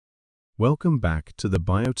Welcome back to the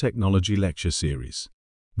Biotechnology lecture series.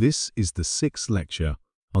 This is the 6th lecture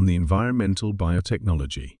on the environmental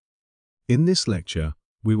biotechnology. In this lecture,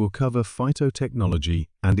 we will cover phytotechnology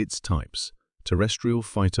and its types, terrestrial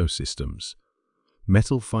phyto-systems,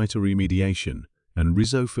 metal phytoremediation, and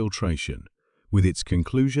rhizofiltration, with its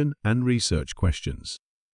conclusion and research questions.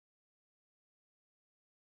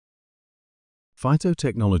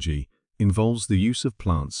 Phytotechnology involves the use of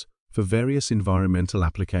plants for various environmental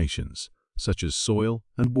applications, such as soil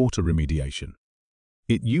and water remediation.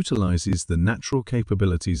 It utilizes the natural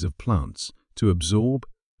capabilities of plants to absorb,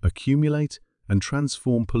 accumulate, and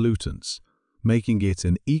transform pollutants, making it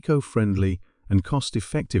an eco-friendly and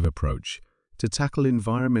cost-effective approach to tackle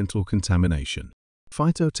environmental contamination.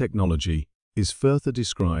 Phytotechnology is further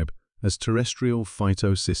described as terrestrial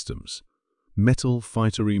phyto-systems, metal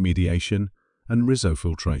phytoremediation, and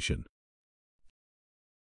rhizofiltration.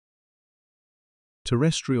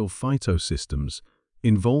 Terrestrial phyto-systems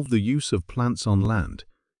involve the use of plants on land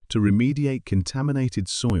to remediate contaminated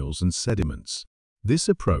soils and sediments. This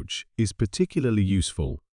approach is particularly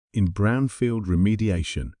useful in brownfield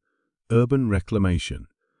remediation, urban reclamation,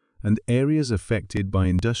 and areas affected by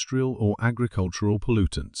industrial or agricultural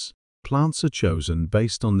pollutants. Plants are chosen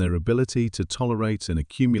based on their ability to tolerate and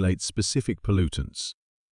accumulate specific pollutants.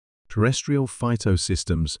 Terrestrial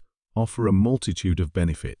phyto-systems offer a multitude of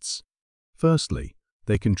benefits. Firstly,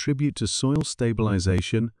 they contribute to soil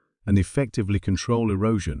stabilization and effectively control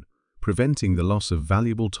erosion, preventing the loss of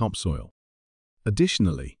valuable topsoil.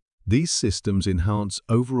 Additionally, these systems enhance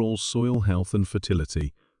overall soil health and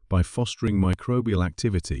fertility by fostering microbial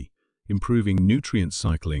activity, improving nutrient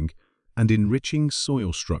cycling, and enriching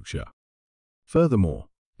soil structure. Furthermore,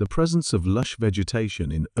 the presence of lush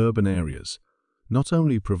vegetation in urban areas not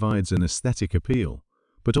only provides an aesthetic appeal,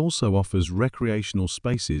 but also offers recreational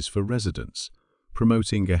spaces for residents,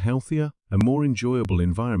 promoting a healthier and more enjoyable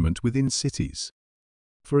environment within cities.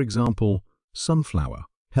 For example, sunflower,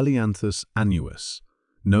 Helianthus annuus,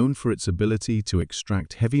 known for its ability to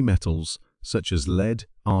extract heavy metals such as lead,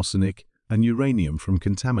 arsenic, and uranium from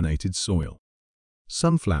contaminated soil.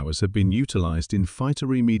 Sunflowers have been utilized in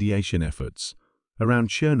phytoremediation efforts around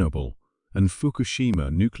Chernobyl and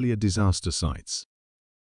Fukushima nuclear disaster sites.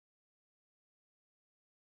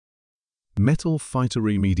 Metal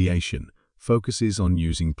phytoremediation focuses on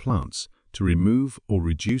using plants to remove or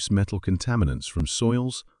reduce metal contaminants from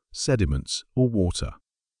soils, sediments, or water.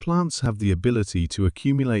 Plants have the ability to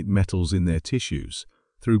accumulate metals in their tissues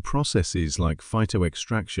through processes like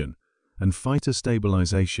phytoextraction and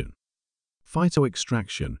phytostabilization.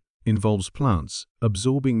 Phytoextraction involves plants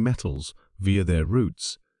absorbing metals via their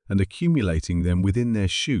roots and accumulating them within their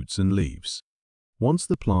shoots and leaves. Once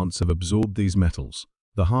the plants have absorbed these metals,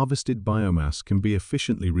 the harvested biomass can be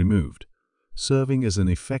efficiently removed, serving as an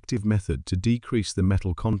effective method to decrease the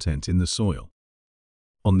metal content in the soil.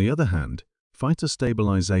 On the other hand,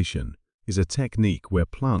 phytostabilization is a technique where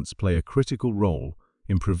plants play a critical role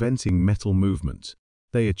in preventing metal movement.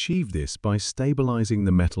 They achieve this by stabilizing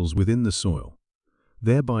the metals within the soil,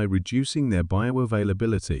 thereby reducing their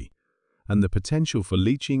bioavailability and the potential for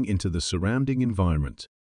leaching into the surrounding environment.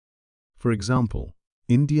 For example,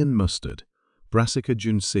 Indian mustard, Brassica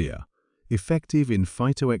juncea, effective in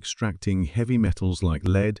phytoextracting heavy metals like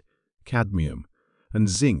lead, cadmium, and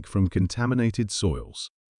zinc from contaminated soils.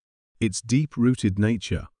 Its deep-rooted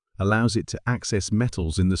nature allows it to access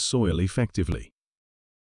metals in the soil effectively.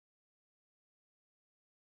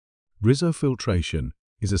 Rhizofiltration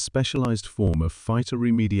is a specialized form of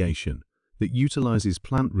phytoremediation that utilizes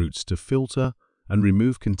plant roots to filter and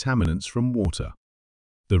remove contaminants from water.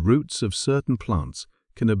 The roots of certain plants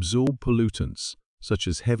can absorb pollutants such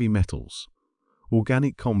as heavy metals,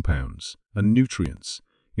 organic compounds, and nutrients,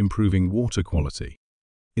 improving water quality.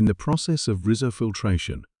 In the process of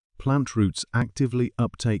rhizofiltration, plant roots actively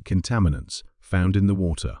uptake contaminants found in the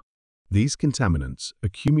water. These contaminants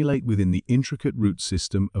accumulate within the intricate root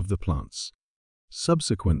system of the plants.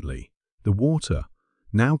 Subsequently, the water,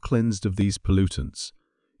 now cleansed of these pollutants,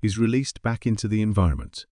 is released back into the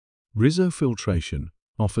environment. Rhizofiltration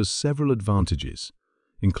offers several advantages,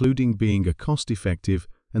 including being a cost-effective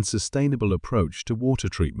and sustainable approach to water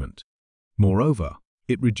treatment. Moreover,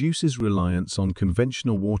 it reduces reliance on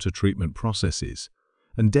conventional water treatment processes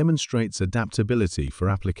and demonstrates adaptability for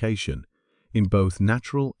application in both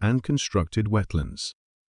natural and constructed wetlands.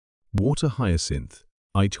 Water hyacinth,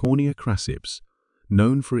 Eichhornia crassipes,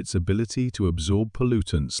 known for its ability to absorb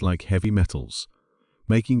pollutants like heavy metals,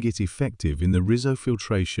 making it effective in the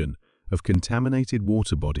rhizofiltration of contaminated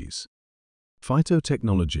water bodies.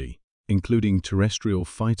 Phytotechnology, including terrestrial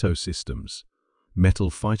phyto-systems,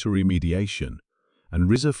 metal phytoremediation, and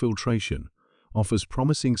Rhizofiltration offers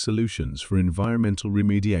promising solutions for environmental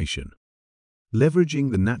remediation.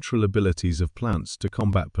 Leveraging the natural abilities of plants to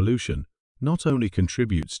combat pollution not only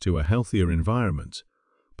contributes to a healthier environment,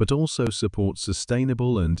 but also supports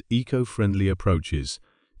sustainable and eco-friendly approaches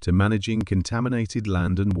to managing contaminated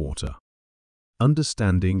land and water.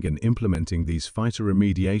 Understanding and implementing these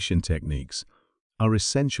phytoremediation techniques are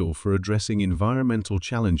essential for addressing environmental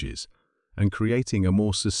challenges and creating a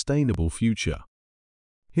more sustainable future.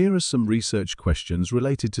 Here are some research questions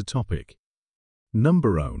related to topic.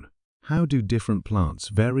 Number 1. How do different plants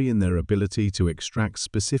vary in their ability to extract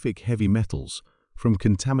specific heavy metals from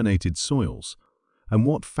contaminated soils, and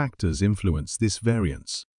what factors influence this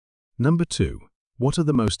variance? Number 2. What are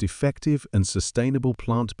the most effective and sustainable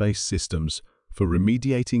plant-based systems for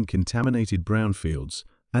remediating contaminated brownfields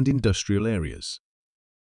and industrial areas?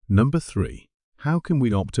 Number 3. How can we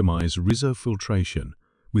optimize rhizofiltration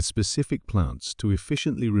with specific plants to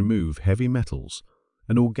efficiently remove heavy metals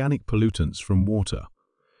and organic pollutants from water,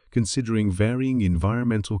 considering varying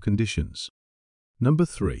environmental conditions? Number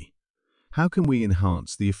 3. How can we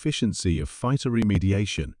enhance the efficiency of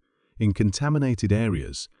phytoremediation in contaminated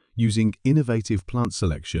areas using innovative plant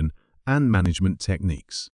selection and management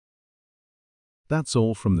techniques? That's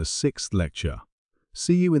all from the 6th lecture.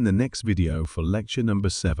 See you in the next video for lecture number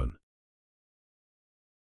 7.